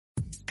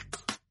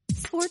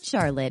Sports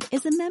Charlotte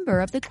is a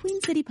member of the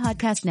Queen City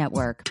Podcast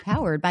Network,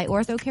 powered by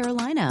Ortho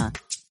Carolina.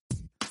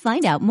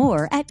 Find out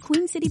more at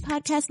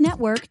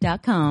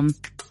queencitypodcastnetwork.com.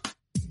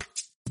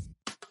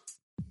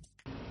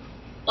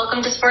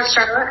 Welcome to Sports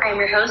Charlotte. I'm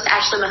your host,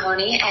 Ashley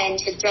Mahoney, and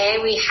today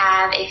we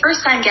have a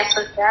first-time guest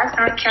with us,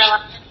 North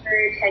Carolina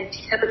head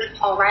coach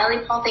Paul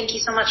Riley. Paul, thank you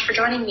so much for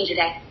joining me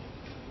today.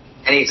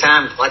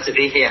 Anytime. Glad to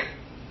be here.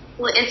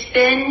 Well, it's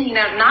been,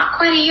 not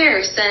quite a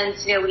year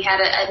since, we had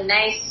a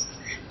nice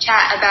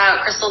chat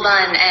about Crystal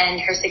Dunn and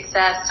her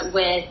success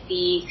with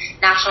the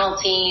national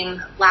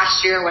team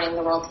last year, winning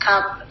the World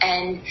Cup.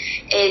 And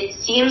it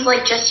seems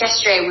like just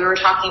yesterday we were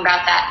talking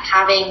about that,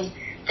 having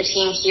the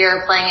team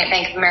here playing at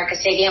Bank of America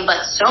Stadium,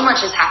 but so much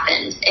has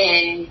happened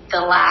in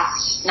the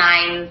last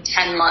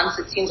 9-10 months.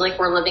 It seems like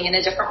we're living in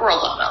a different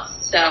world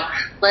almost. So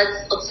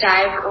let's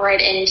dive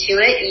right into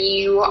it.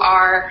 You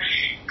are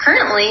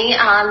currently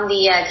on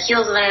the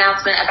heels of an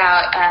announcement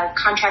about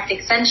contract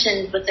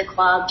extensions with the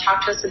club.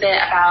 Talk to us a bit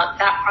about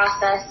that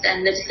process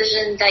and the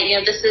decision that,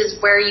 this is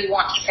where you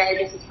want to stay,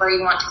 this is where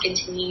you want to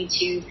continue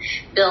to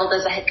build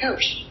as a head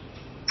coach.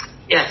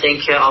 Yeah, I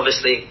think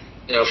obviously,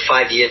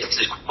 5 years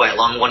is quite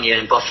long. 1 year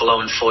in Buffalo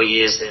and 4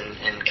 years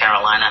in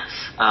Carolina.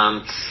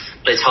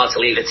 But it's hard to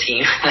leave a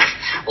team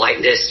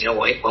like this.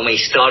 When we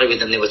started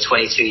with them, they were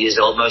 22 years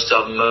old. Most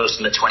of them are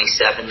 27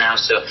 now.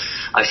 So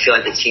I feel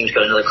like the team's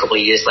got another couple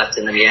of years left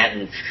in them yet.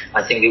 And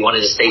I think we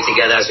wanted to stay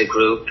together as a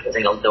group. I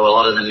think there were a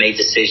lot of them made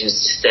decisions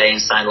to stay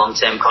and sign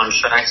long-term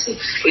contracts. And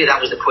really,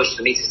 that was the push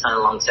for me to sign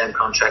a long-term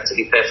contract, to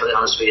be perfectly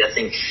honest with you. I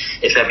think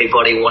if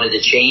everybody wanted to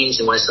change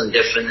and wanted something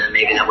different, then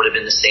maybe that would have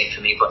been the same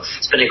for me. But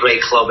it's been a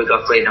great club. We've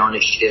got great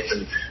ownership,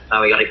 and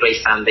we got a great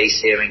fan base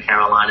here in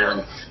Carolina.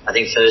 And I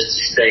think for us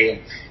to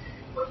stay,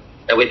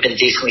 we've been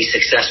decently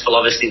successful,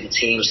 obviously, the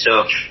team,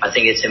 so I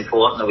think it's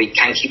important that we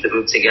can keep the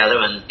group together,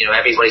 and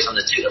everybody's on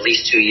at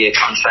least 2-year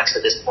contracts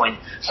at this point.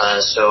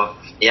 So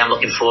I'm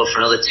looking forward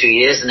for another 2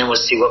 years, and then we'll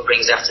see what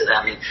brings after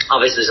that.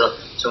 Obviously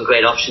there's some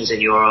great options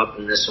in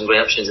Europe, and there's some great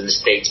options in the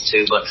States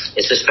too, but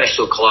it's a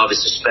special club,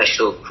 it's a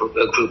special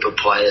group of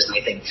players, and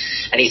I think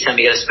anytime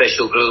you get a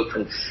special group,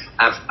 and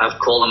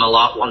I've called them a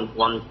lot, once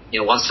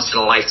in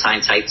a lifetime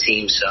type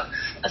team. So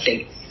I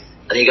think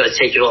you got to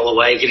take it all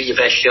away, give it your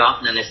best shot,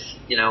 and then if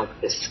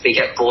we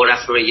get bored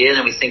after a year,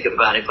 then we think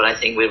about it. But I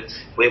think we've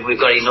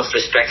got enough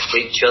respect for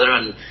each other,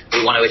 and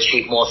we want to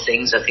achieve more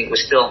things. I think we're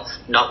still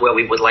not where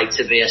we would like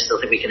to be. I still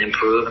think we can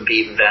improve and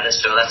be even better.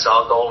 So that's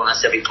our goal, and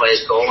that's every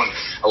player's goal. And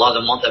a lot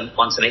of them want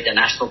to make their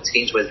national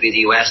teams, whether it be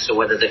the US or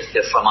whether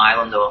they're from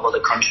Ireland or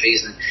other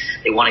countries, and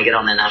they want to get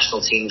on their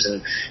national teams.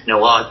 And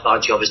our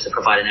job is to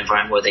provide an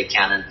environment where they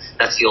can, and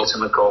that's the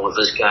ultimate goal with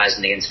us guys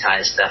and the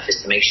entire staff,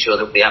 is to make sure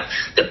that we have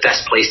the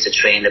best place to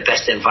train, the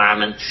best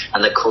environment, and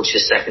the culture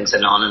second to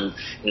none. And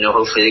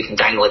hopefully they can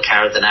dangle a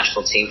carrot at the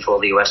national team for all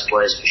the US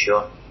players for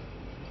sure.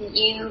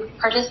 You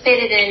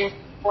participated in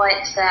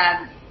what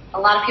a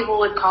lot of people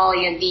would call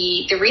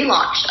the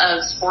relaunch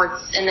of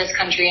sports in this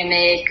country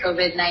amid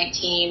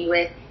COVID-19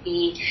 with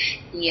the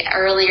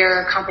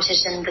earlier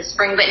competition this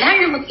spring, but now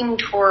you're looking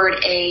toward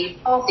a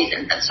fall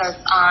season that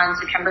starts on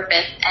September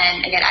 5th.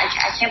 And again, I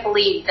can't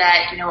believe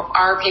that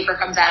our paper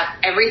comes out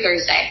every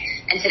Thursday,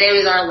 and today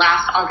was our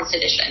last August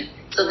edition.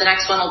 So the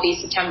next one will be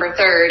September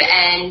 3rd,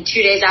 and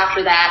 2 days after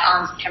that,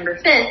 on September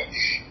 5th,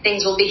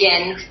 things will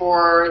begin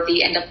for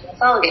the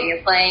NWSL game.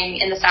 You're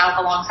playing in the South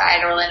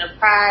alongside Orlando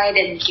Pride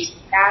and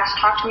Houston Dash.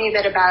 Talk to me a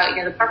bit about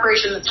the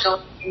preparation that's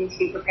going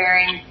into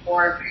preparing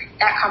for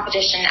that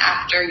competition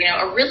after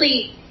a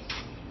really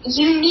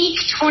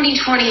unique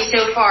 2020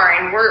 so far,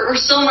 and we're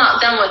still not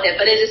done with it,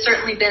 but it has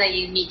certainly been a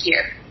unique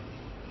year.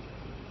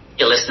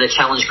 Yeah, listen, the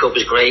Challenge Cup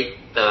was great.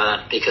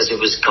 Because it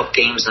was cup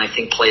games, and I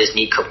think players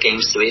need cup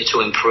games to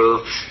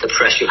improve. The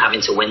pressure of having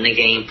to win the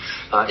game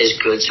is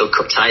good, so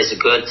cup ties are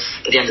good.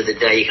 But at the end of the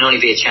day, you can only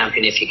be a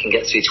champion if you can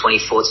get through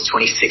 24 to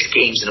 26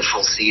 games in a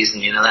full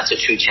season. That's a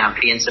true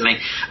champion to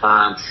me.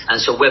 And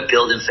so we're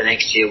building for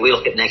next year. We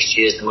look at next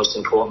year as the most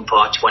important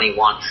part,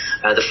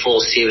 21. The fall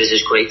series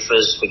is great for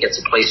us. We get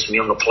to play some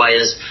younger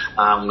players.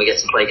 We get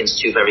to play against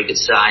two very good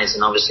sides,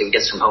 and obviously we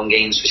get some home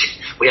games, which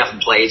we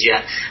haven't played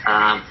yet.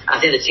 I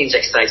think the team's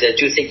excited. I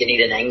do think you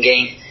need an end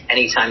game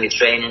anytime you're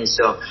training,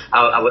 so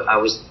I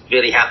was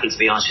really happy, to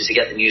be honest with you,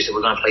 to get the news that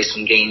we're going to play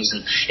some games,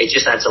 and it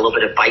just adds a little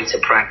bit of bite to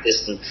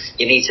practice, and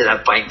you need to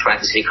have bite in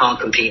practice. If you can't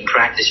compete in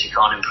practice, you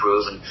can't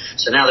improve. And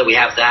so now that we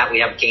have that, we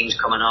have games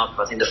coming up.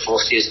 I think the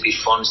fall series will be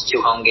fun. It's 2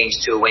 home games,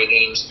 2 away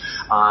games.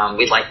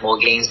 We'd like more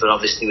games, but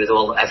obviously with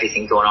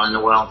everything going on in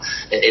the world,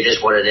 it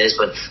is what it is.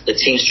 But the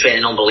team's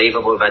training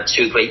unbelievable. We've had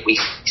 2 great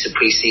weeks of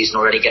preseason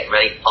already, getting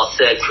ready. Our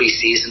 3rd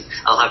preseason,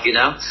 I'll have you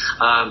know.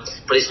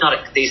 But it's not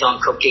these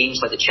aren't cup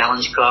games like the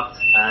Challenge Cup,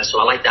 so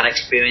I like that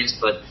experience.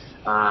 But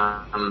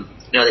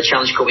the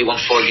Challenge Cup, we won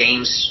 4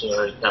 games.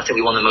 I think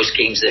we won the most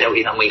games there, and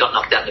we got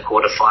knocked out in the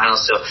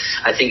quarterfinals. So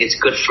I think it's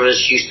good for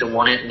us. Houston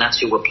won it, and that's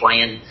who we're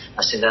playing.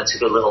 I think that's a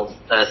good little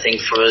thing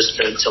for us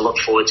to look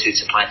forward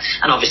to play.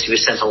 And obviously, we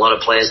sent a lot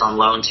of players on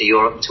loan to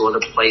Europe and to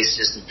other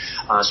places.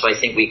 And, so I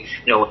think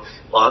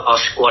our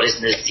squad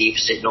isn't as deep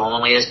as it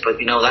normally is, but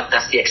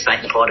that's the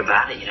exciting part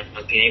about it.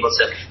 Being able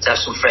to have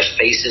some fresh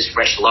faces,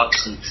 fresh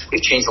looks, and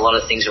we've changed a lot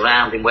of things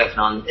around. Been working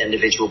on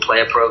individual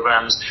player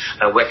programs,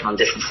 working on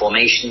different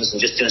formations,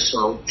 and just doing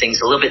some things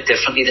a little bit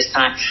differently this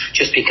time,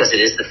 just because it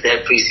is the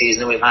third preseason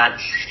that we've had.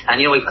 And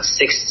we've got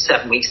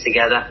 6-7 weeks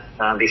together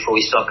before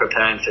we start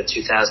preparing for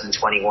 2021,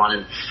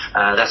 and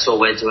that's all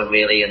we're doing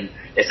really. And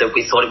if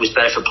we thought it was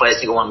better for players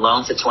to go on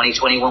loan for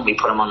 2021, we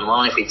put them on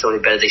loan. If we thought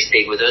it better they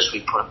stayed with us, we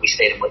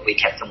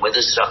kept them with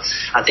us. So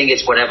I think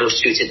it's whatever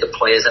suited the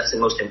players. That's the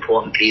most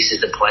important piece, is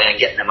the player and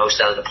getting the most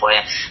out of the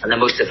player and the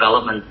most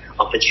development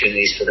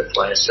opportunities for the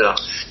player. So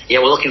yeah,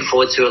 we're looking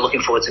forward to it.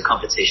 Looking forward to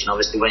competition.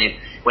 Obviously, when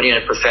you're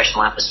in a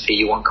professional atmosphere,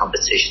 you want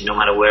competition no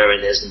matter where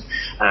it is,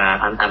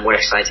 and we're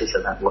excited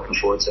for that. Looking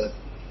forward to it.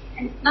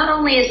 Not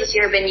only has this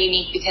year been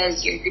unique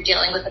because you're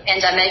dealing with the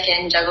pandemic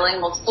and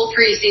juggling multiple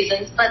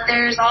preseasons, but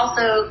there's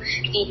also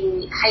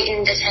the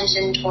heightened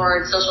attention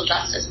towards social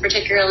justice,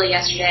 particularly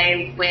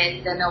yesterday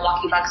with the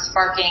Milwaukee Bucks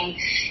sparking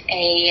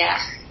a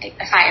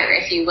fire,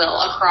 if you will,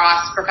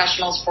 across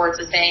professional sports,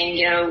 as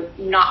saying,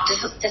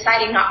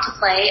 deciding not to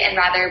play and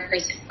rather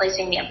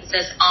placing the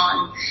emphasis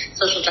on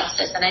social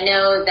justice. And I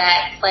know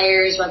that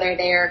players, whether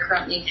they're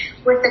currently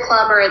with the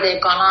club or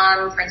they've gone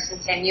on, for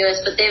instance, Sam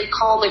Ewis, but they've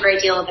called a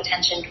great deal of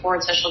attention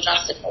towards social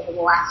justice over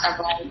the last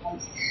several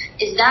months.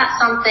 Is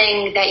that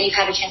something that you've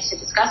had a chance to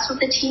discuss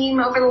with the team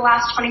over the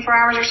last 24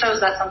 hours or so?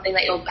 Is that something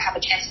that you'll have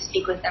a chance to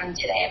speak with them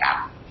today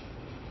about?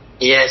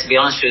 Yeah, to be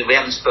honest with you, we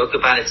haven't spoke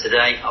about it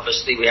today.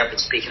 Obviously, we have been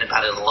speaking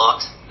about it a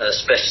lot,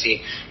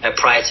 especially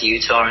prior to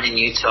Utah and in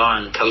Utah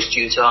and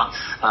post-Utah.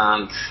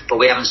 But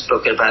we haven't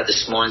spoken about it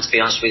this morning, to be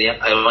honest with you.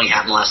 It only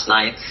happened last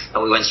night, and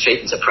we went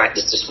straight into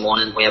practice this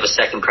morning. We have a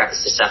second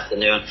practice this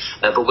afternoon,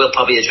 but we'll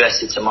probably address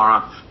it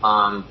tomorrow.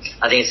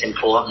 I think it's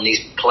important.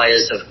 These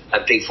players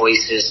have big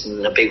voices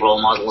and are big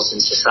role models in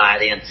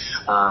society, and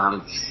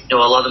a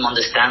lot of them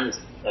understand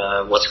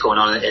what's going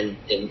on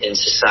in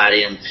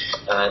society, and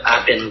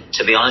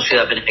to be honest with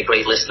you, I've been a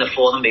great listener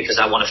for them because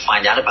I want to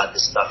find out about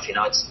this stuff.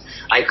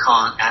 I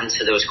can't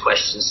answer those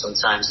questions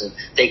sometimes, and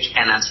they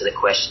can answer the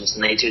questions,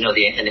 and they do know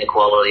the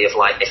inequality of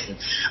life, and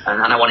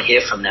I want to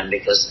hear from them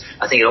because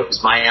I think it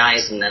opens my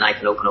eyes, and then I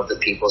can open up the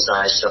people's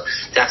eyes. So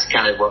that's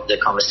kind of what the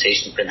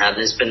conversation's been had,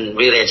 and it's been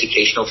really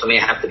educational for me,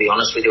 I have to be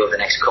honest with you, over the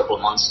next couple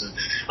of months, and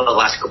over the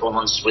last couple of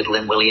months with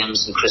Lynn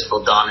Williams and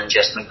Crystal Dunn and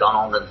Jess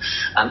McDonald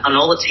and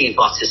all the team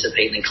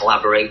participating and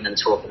collaborating and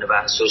talking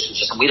about social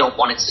justice. And we don't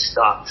want it to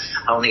stop.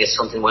 I don't think it's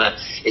something where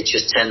it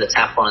just turn the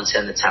tap on and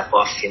turn the tap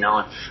off,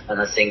 and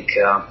I think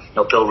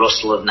Bill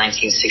Russell of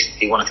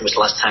 1961, I think was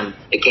the last time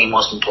a game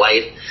wasn't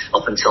played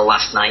up until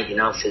last night,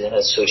 for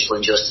social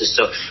injustice.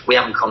 So we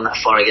haven't come that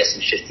far, I guess,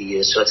 in 50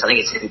 years. So I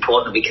think it's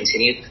important that we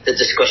continue the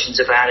discussions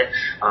about it,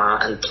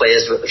 and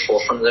players are at the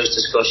forefront of those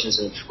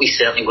discussions, and we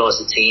certainly will as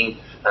a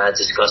team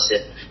discuss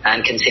it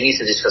and continue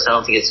to discuss. I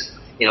don't think it's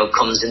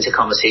comes into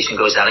conversation,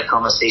 goes out of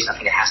conversation. I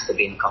think it has to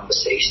be in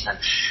conversation. And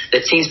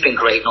the team's been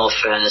great in all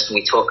fairness, and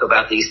we talk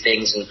about these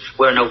things, and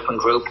we're an open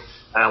group.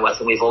 I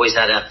think we've always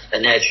had a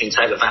nurturing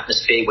type of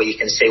atmosphere where you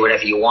can say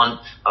whatever you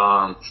want.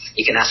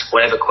 You can ask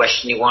whatever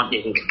question you want.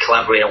 You can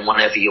collaborate on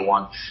whatever you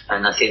want.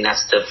 And I think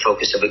that's the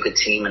focus of a good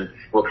team, and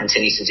we'll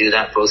continue to do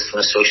that both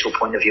from a social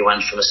point of view and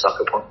from a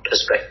soccer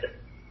perspective.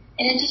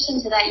 In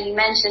addition to that, you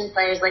mentioned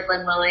players like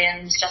Lynn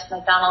Williams, Jess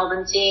McDonald,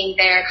 and seeing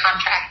their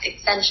contract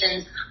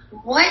extensions.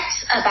 What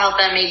about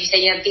them made you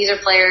say, these are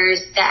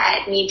players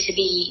that need to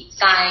be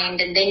signed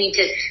and they need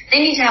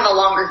to have a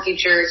longer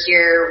future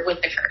here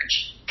with the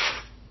Courage?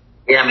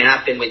 Yeah,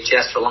 I've been with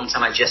Jess for a long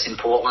time. I had Jess in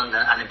Portland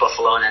and in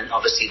Buffalo, and then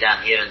obviously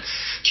down here. And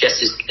Jess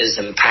has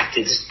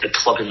impacted the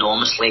club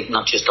enormously,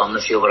 not just on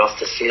the field but off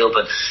the field.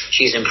 But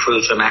she's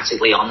improved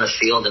dramatically on the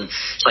field, and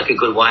it's like a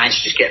good wine.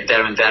 She's just getting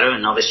better and better.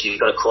 And obviously,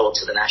 you've got to call up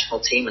to the national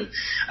team. And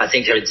I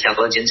think her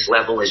intelligence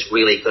level is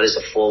really good as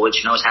a forward.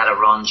 She knows how to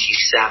run.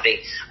 She's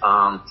savvy.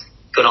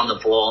 Good on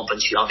the ball, but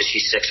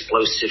she's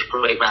explosive,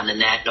 great around the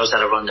net, knows how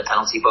to run the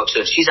penalty box.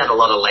 So she's had a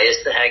lot of layers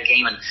to her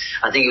game, and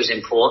I think it was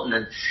important.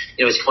 And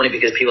it's funny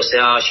because people say,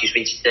 she's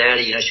reached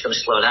 30, she's going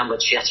to slow down, but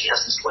she actually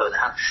hasn't slowed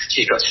down.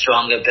 She's got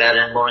stronger,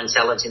 better, more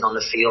intelligent on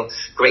the field.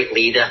 Great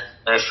leader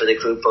for the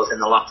group, both in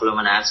the locker room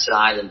and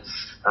outside. And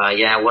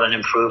what an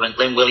improvement.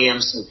 Lynn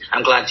Williams, and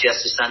I'm glad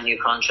Jess has signed a new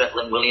contract.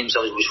 Lynn Williams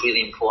was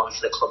really important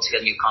for the club to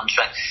get a new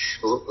contract.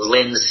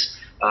 Lynn's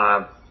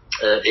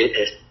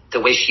the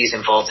way she's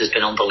involved has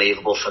been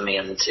unbelievable for me,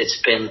 and it's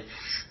been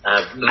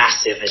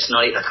massive.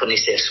 I couldn't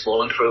say a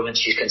small improvement.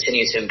 She's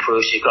continued to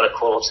improve. She's got a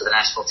call up to the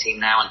national team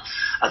now, and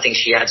I think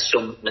she adds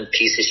some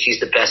pieces.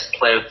 She's the best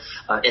player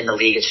in the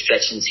league at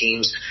stretching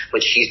teams,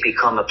 but she's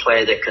become a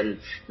player that can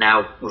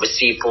now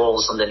receive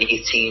balls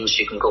underneath teams.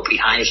 She can go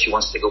behind if she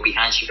wants to go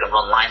behind. She can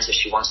run lines if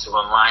she wants to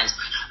run lines.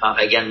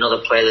 Again,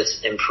 another player that's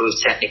improved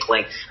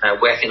technically,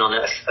 working on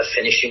a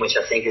finishing, which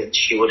I think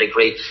she would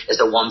agree is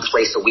the one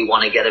place that we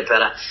want to get her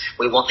better.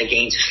 We want the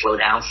game to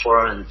slow down for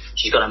her, and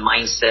she's got a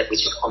mindset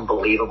which is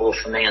unbelievable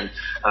for me. And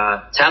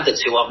to have the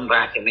two of them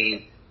back,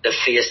 they're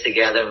fierce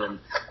together, and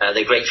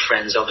they're great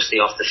friends, obviously,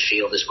 off the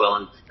field as well.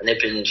 And they've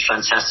been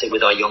fantastic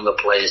with our younger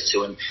players,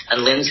 too.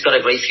 And Lynn's got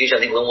a great future. I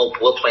think Lynn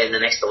will play in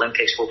the next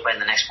Olympics. We'll play in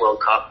the next World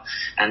Cup.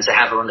 And to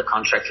have her under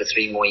contract for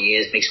 3 more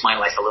years makes my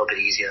life a little bit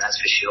easier, that's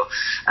for sure.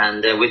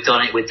 And we've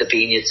done it with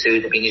Dabinia,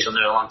 too. Dabinia's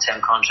under a long-term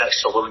contract.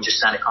 Sullivan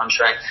just signed a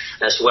contract.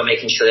 So we're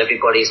making sure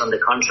everybody's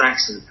under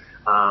contracts. And,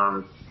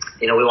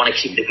 we want to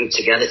keep the group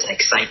together. It's an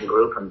exciting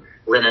group. And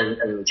Lynn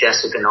and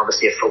Jess have been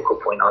obviously a focal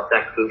point of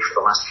that group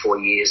for the last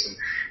 4 years. And,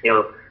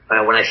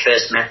 when I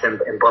first met them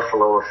in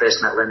Buffalo, or first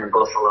met Lynn in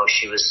Buffalo,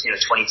 she was,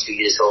 22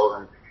 years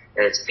old. And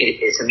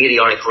it's a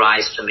meteoric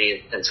rise for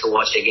me to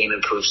watch their game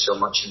improve so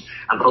much. And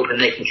I'm hoping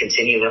they can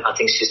continue. I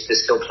think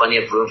there's still plenty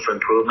of room for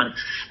improvement.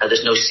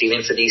 There's no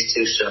ceiling for these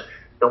two. So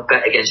don't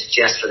bet against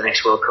Jess for the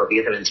next World Cup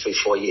either in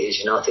 3-4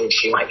 years. I think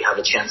she might have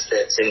a chance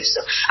there too.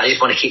 So I just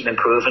want to keep them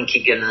improving,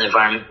 keep getting an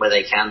environment where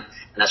they can.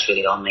 And that's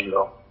really our main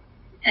goal.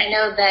 I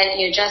know that,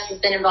 Jess has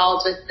been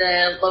involved with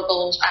the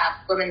local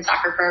women's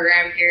soccer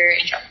program here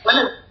in Charlotte, one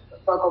of the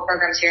local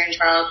programs here in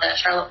Charlotte, the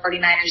Charlotte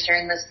 49ers,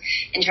 during this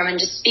interim. And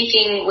just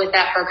speaking with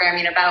that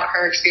program, about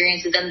her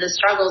experiences and the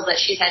struggles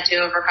that she's had to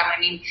overcome.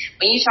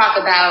 When you talk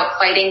about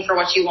fighting for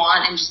what you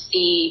want and just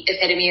the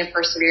epitome of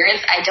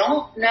perseverance, I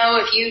don't know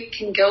if you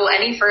can go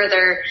any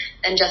further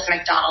than Jess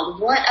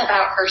McDonald. What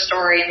about her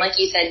story? And like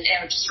you said,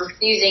 just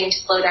refusing to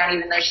slow down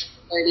even though she's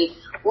 30.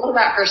 What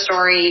about her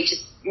story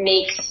just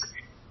makes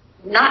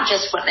not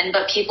just women,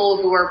 but people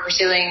who are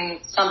pursuing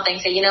something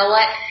say, you know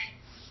what,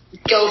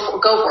 go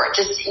for it.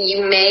 Just,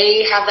 you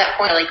may have that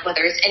point, like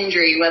whether it's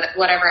injury,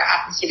 whatever it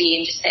happens to be,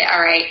 and just say,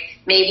 all right,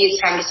 maybe it's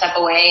time to step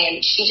away.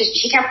 And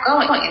she kept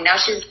going. And now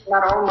she's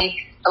not only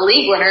a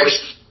league winner,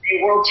 she's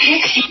a world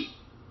champion.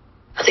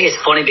 I think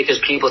it's funny because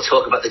people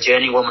talk about the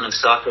journeywoman of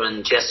soccer, and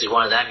Jess is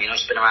one of them.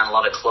 She's been around a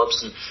lot of clubs,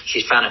 and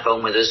she's found a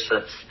home with us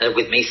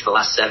with me for the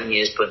last 7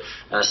 years, but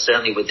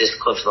certainly with this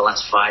club for the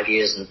last 5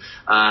 years. And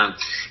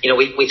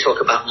we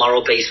talk about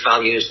moral-based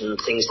values and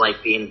things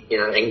like being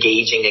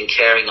engaging and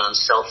caring and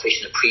unselfish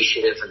and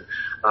appreciative and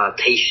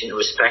patient and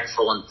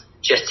respectful, and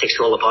Jess ticks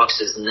all the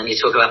boxes. And then you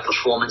talk about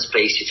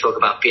performance-based, you talk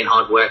about being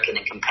hard-working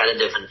and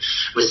competitive and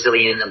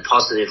resilient and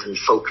positive and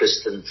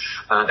focused and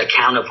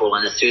accountable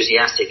and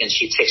enthusiastic, and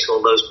she ticks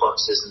all those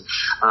boxes.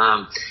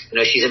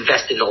 And she's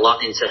invested a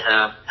lot into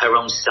her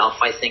own self,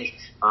 I think.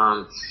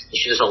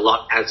 She does a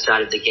lot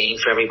outside of the game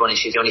for everybody.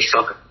 She's the only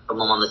soccer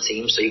mom on the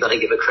team, so you got to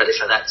give her credit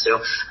for that too.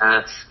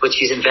 But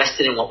she's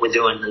invested in what we're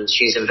doing, and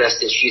she's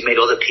made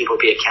other people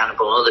be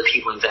accountable, and other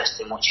people invest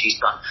in what she's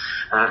done.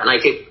 And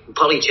I give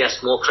probably Jess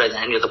more credit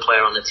than any other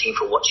player on the team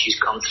for what she's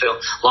come through.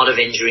 A lot of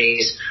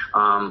injuries,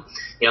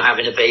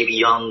 having a baby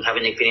young,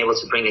 been able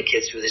to bring a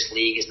kid through this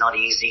league is not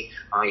easy.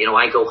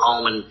 I go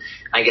home and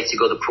I get to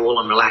go to the pool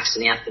and relax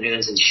in the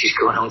afternoons, and she's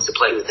going home to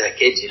play with her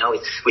kids,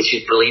 which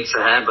is brilliant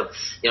for her. But,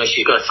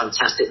 she's got a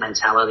fantastic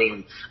mentality.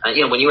 And,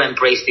 when you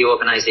embrace the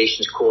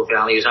organization's core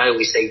values, I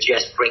always say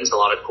Jess brings a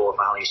lot of core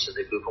values to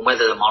the group. And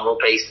whether they're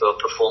moral-based or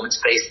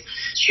performance-based,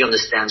 she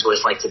understands what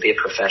it's like to be a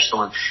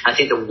professional. And I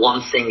think the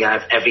one thing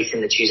out of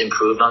everything that she's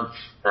improved on,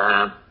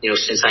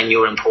 since I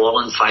knew her in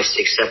Portland 5,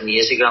 6, 7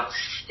 years ago,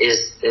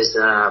 is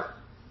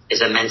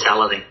a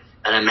mentality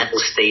and a mental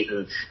state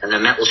and a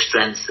mental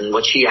strength, and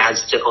what she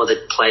adds to other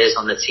players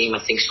on the team. I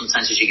think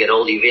sometimes as you get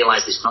older, you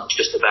realize it's not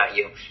just about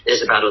you, it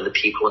is about other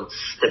people, and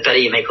the better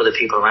you make other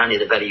people around you,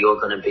 the better you're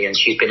going to be. And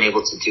she's been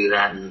able to do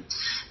that. And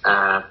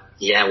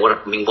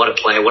what a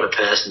player, what a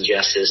person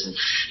Jess is. And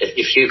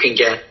if you can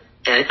get,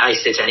 I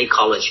say to any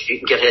college, if you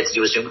can get her to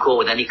do a Zoom call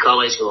with any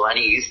college or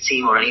any youth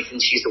team or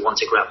anything, she's the one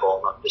to grab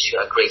hold of. She's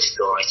got a great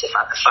story. It's a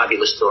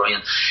fabulous story.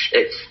 And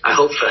I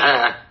hope for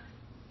her,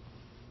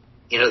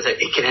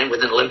 that it can end with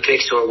an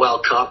Olympics or a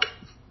World Cup.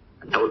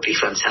 That would be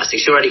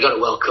fantastic. She already got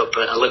a World Cup,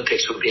 but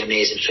Olympics would be an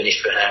amazing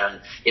finish for her.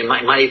 And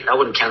I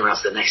wouldn't count her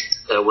out for the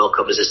next World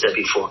Cup, as I said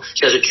before.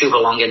 She has a true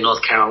belonging in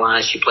North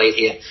Carolina. She played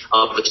here,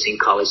 obviously in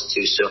college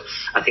too. So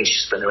I think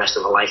she'll spend the rest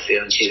of her life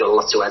here, and she's got a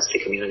lot to add to the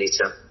community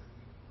too.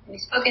 We've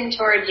spoken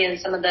toward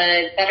some of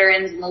the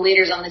veterans and the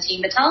leaders on the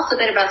team, but tell us a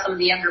bit about some of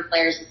the younger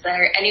players. Is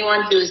there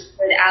anyone who has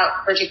stood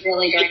out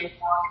particularly during the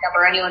Challenge Cup,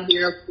 or anyone who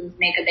you're looking to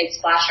make a big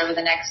splash over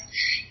the next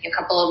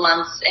couple of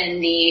months in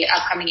the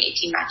upcoming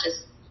 18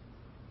 matches?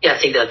 Yeah, I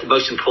think that the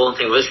most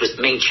important thing was the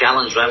main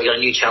challenge, right? We got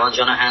a new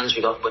challenge on our hands.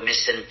 We're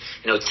missing,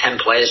 10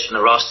 players from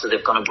the roster.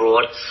 They've gone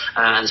abroad.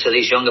 And so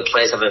these younger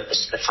players have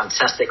a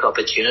fantastic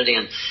opportunity.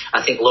 And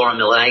I think Laura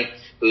Millet,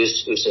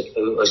 who's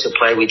a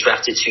player we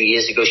drafted 2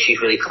 years ago,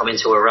 she's really come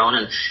into her own.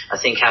 And I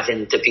think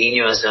having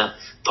Dabinia as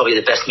probably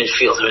the best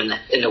midfielder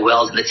in the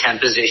world in the 10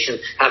 position,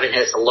 having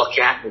her to look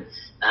at,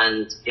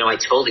 and I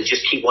told her,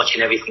 just keep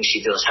watching everything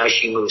she does, how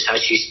she moves, how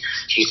she's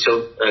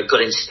so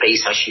good in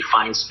space, how she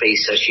finds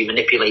space, how she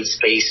manipulates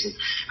space, and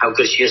how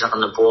good she is on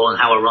the ball, and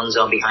how her runs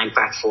are behind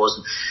back fours.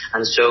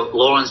 And so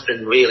Lauren's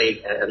been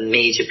really a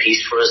major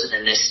piece for us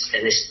in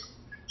this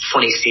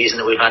funny season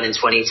that we've had in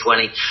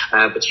 2020.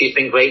 But she's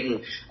been great.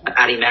 And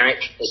Addie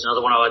Merrick is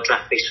another one of our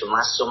draft picks from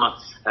last summer.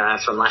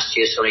 from last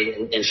year,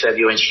 in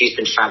February, and she's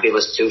been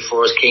fabulous too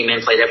for us. Came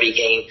in, played every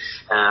game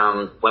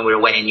when we were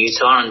away in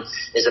Utah, and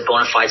is a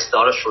bona fide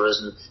starter for us.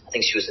 And I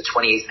think she was the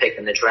 28th pick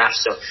in the draft.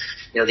 So,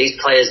 these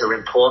players are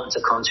important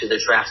to come through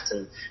the draft,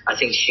 and I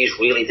think she's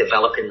really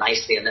developing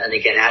nicely. And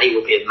again, Addie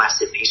will be a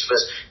massive piece for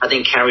us. I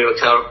think Carrie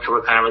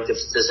Riccara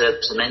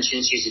deserves a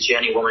mention. She's a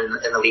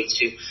journeywoman in the league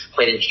too.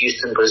 Played in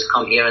Houston, but has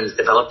come here and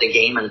developed the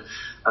game. And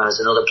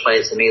is another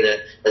player to me that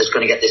is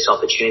going to get this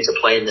opportunity to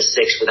play in the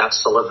six without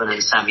Sullivan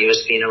and Sam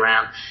Ewers being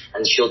around,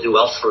 and she'll do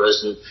well for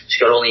us. And she's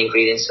got all the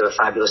ingredients of a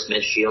fabulous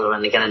midfielder.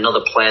 And again,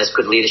 another player has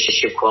good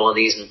leadership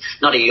qualities, and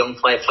not a young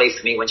player. Played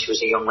for me when she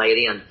was a young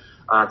lady, and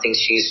I think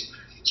she's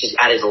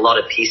added a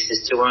lot of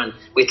pieces to her, and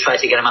we've tried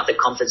to get them out of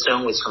the comfort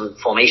zone with some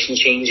formation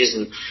changes,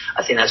 and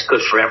I think that's good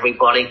for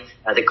everybody.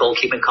 The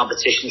goalkeeping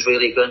competition is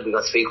really good. We've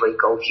got 3 great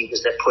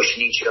goalkeepers that are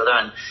pushing each other,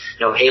 and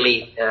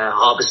Haley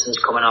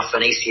Harbison's coming off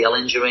an ACL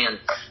injury, and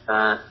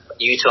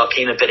Utah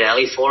came a bit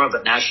early for her,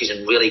 but now she's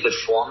in really good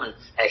form, and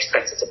I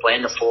expect her to play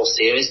in the fall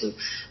series. And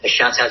a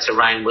shout out to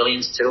Ryan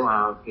Williams too,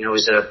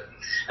 who's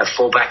a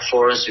fullback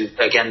for us, who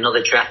again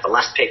another draft, the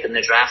last pick in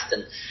the draft,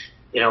 and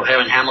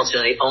her and Hamilton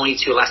are the only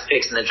 2 last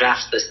picks in the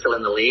draft that are still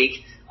in the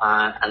league.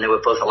 And they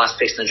were both the last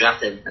picks in the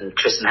draft. And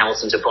Kristen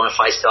Hamilton's a bona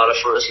fide starter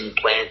for us, and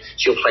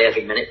she'll play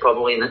every minute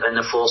probably in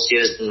the fall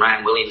series. And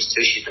Ryan Williams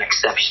too. She's been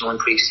exceptional in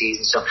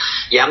pre-season. So,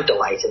 yeah, I'm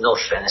delighted. No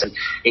offense. And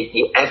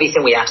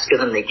everything we ask of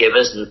them, they give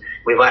us. And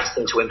we've asked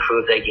them to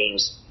improve their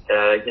games,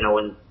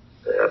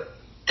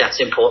 that's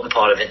the important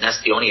part of it, and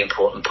that's the only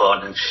important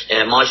part. And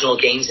marginal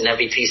gains in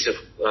every piece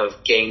of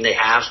game they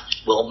have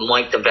will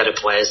make them better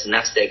players, and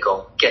that's their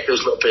goal. Get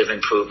those little bit of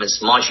improvements,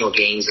 marginal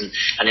gains,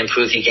 and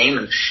improve your game.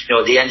 And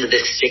at the end of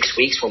this 6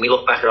 weeks, when we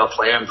look back at our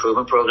player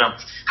improvement program,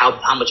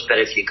 how much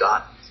better have you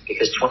got?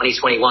 Because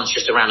 2021 is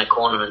just around the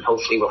corner, and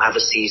hopefully we'll have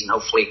a season.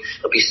 Hopefully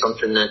it'll be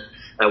something that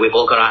we've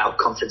all got out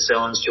of comfort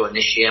zones during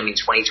this year. I mean,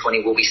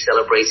 2020 will be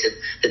celebrated,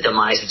 the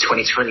demise of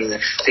 2020,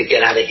 to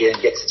get out of here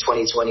and get to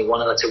 2021,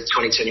 and let's hope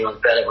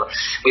 2021 better. But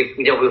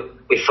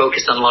we've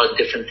focused on a lot of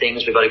different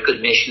things. We've got a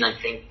good mission, I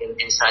think,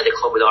 inside the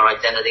club with our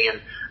identity,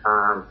 and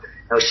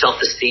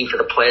self-esteem for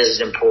the players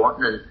is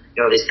important. And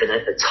it's been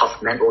a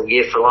tough mental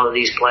year for a lot of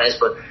these players,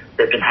 but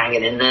they've been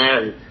hanging in there,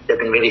 and they've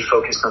been really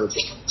focused on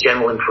just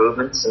general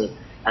improvements.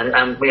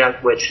 And we're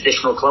a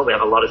traditional club. We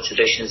have a lot of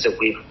traditions that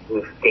we've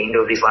gained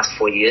over these last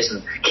 4 years,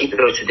 and keep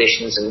those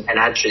traditions and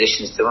add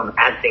traditions to them,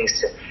 add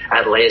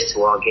layers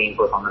to our game,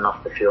 both on and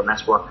off the field. And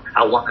that's what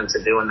I want them to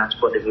do, and that's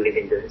what they've really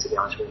been doing, to be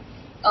honest with you.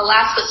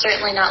 Last but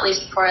certainly not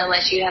least, before I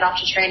let you head off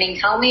to training,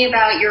 tell me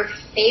about your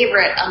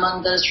favorite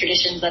among those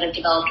traditions that have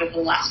developed over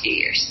the last few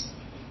years.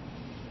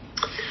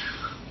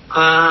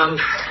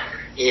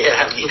 Yeah,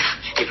 I mean,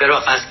 you're better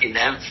off asking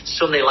them.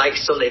 Some they like,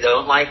 some they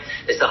don't like.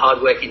 It's a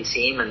hard-working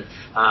team, and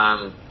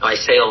I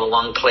say all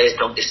along, players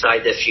don't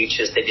decide their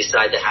futures, they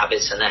decide their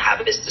habits, and their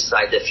habits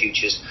decide their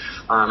futures.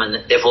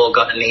 And they've all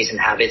got amazing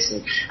habits,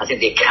 and I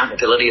think the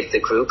accountability of the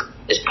group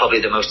is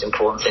probably the most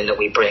important thing that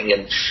we bring.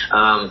 And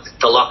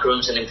the locker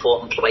room's an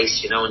important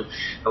place, and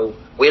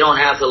we don't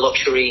have the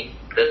luxury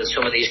that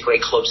some of these great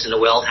clubs in the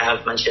world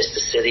have,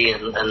 Manchester City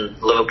and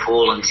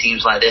Liverpool and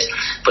teams like this,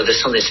 but there's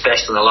something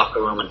special in the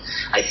locker room, and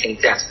I think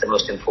that's the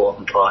most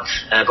important part.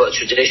 But a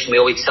tradition,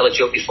 we always tell a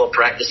joke before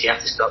practice. You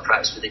have to start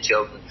practice with a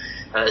joke.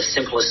 As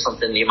simple as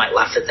something, you might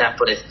laugh at that,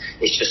 but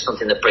it's just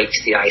something that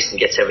breaks the ice and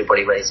gets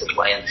everybody ready to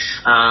play.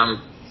 And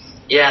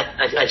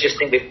I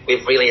just think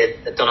we've really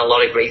done a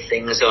lot of great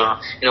things.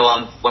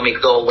 When we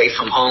go away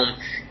from home,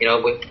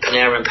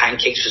 Panera and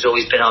pancakes has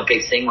always been our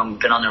big thing when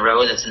we've been on the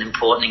road. It's an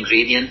important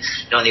ingredient.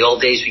 In the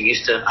old days,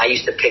 I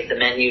used to pick the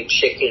menu,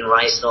 chicken,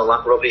 rice, and all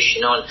that rubbish.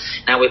 And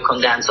now we've come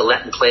down to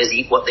letting players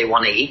eat what they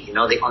want to eat.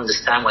 They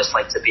understand what it's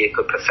like to be a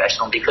good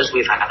professional. And because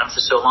we've had them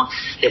for so long,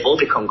 they've all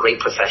become great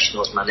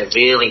professionals, man. They've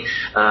really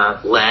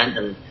learned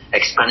and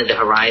expanded their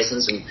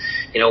horizons. And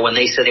when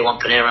they say they want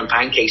Panera and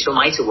pancakes, who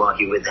am I to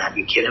argue with that? Are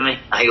you kidding me?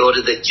 I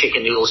ordered the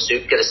chicken noodle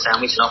soup, get a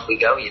sandwich, and off we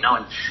go.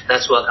 And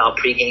that's what our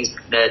pre-games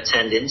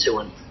turned into.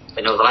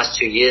 And the last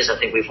 2 years, I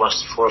think we've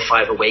lost 4 or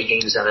 5 away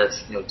games out of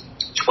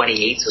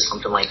 28 or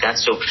something like that.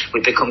 So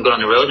we've become good on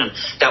the road, and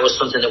that was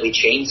something that we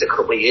changed a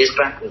couple of years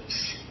back. And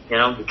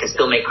we can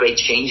still make great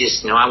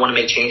changes. I want to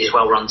make changes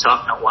while we're on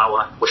top, not while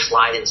we're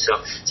sliding. So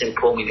it's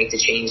important we make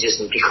the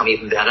changes and become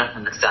even better.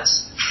 And if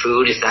that's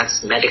food, if that's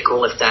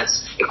medical, if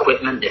that's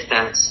equipment, if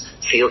that's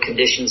field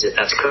conditions, if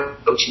that's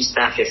coaching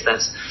staff, if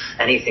that's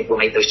anything, we'll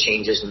make those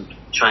changes and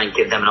try and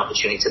give them an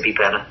opportunity to be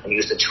better and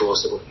use the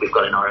tools that we've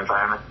got in our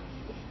environment.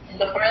 And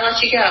before I let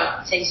you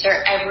go, so you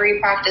start every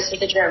practice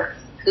with a joke.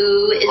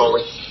 Who is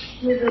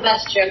the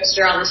best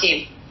jokester on the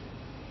team?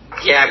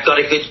 Yeah, I've got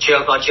a good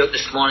joke. Our joke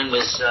this morning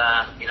was,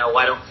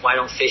 why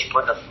aren't fish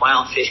good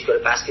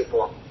at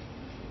basketball?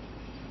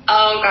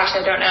 Oh gosh,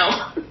 I don't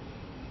know.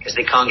 Because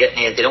they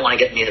don't want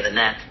to get near the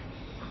net.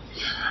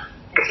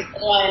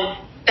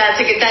 That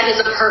is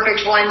a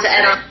perfect one to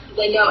end on.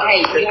 I know,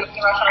 hey, you have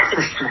to rush on to,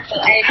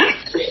 but I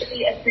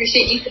really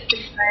appreciate you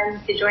taking time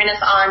to join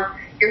us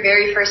on your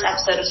very first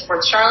episode of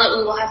Sports Charlotte.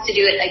 We will have to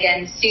do it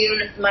again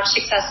soon. Much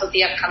success with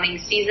the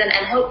upcoming season,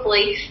 and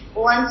hopefully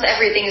once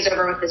everything is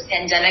over with this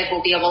pandemic,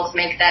 we'll be able to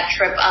make that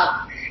trip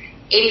up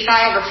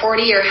 85 or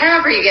 40 or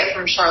however you get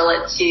from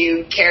Charlotte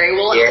to Cary.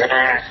 We'll make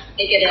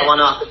it come on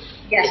up.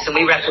 Yes. Listen,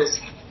 we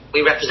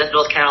represent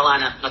North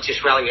Carolina, not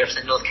just Raleigh. We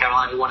represent North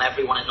Carolina. We want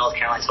everyone in North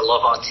Carolina to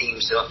love our team.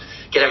 So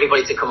get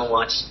everybody to come and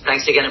watch.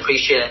 Thanks again.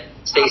 Appreciate it.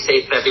 Stay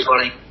safe,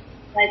 everybody.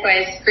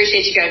 Likewise.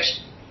 Appreciate you,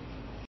 Coach.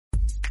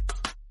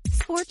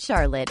 Sports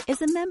Charlotte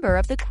is a member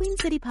of the Queen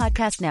City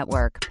Podcast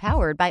Network,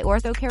 powered by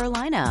Ortho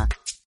Carolina.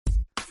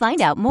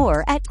 Find out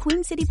more at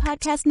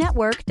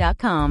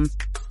queencitypodcastnetwork.com.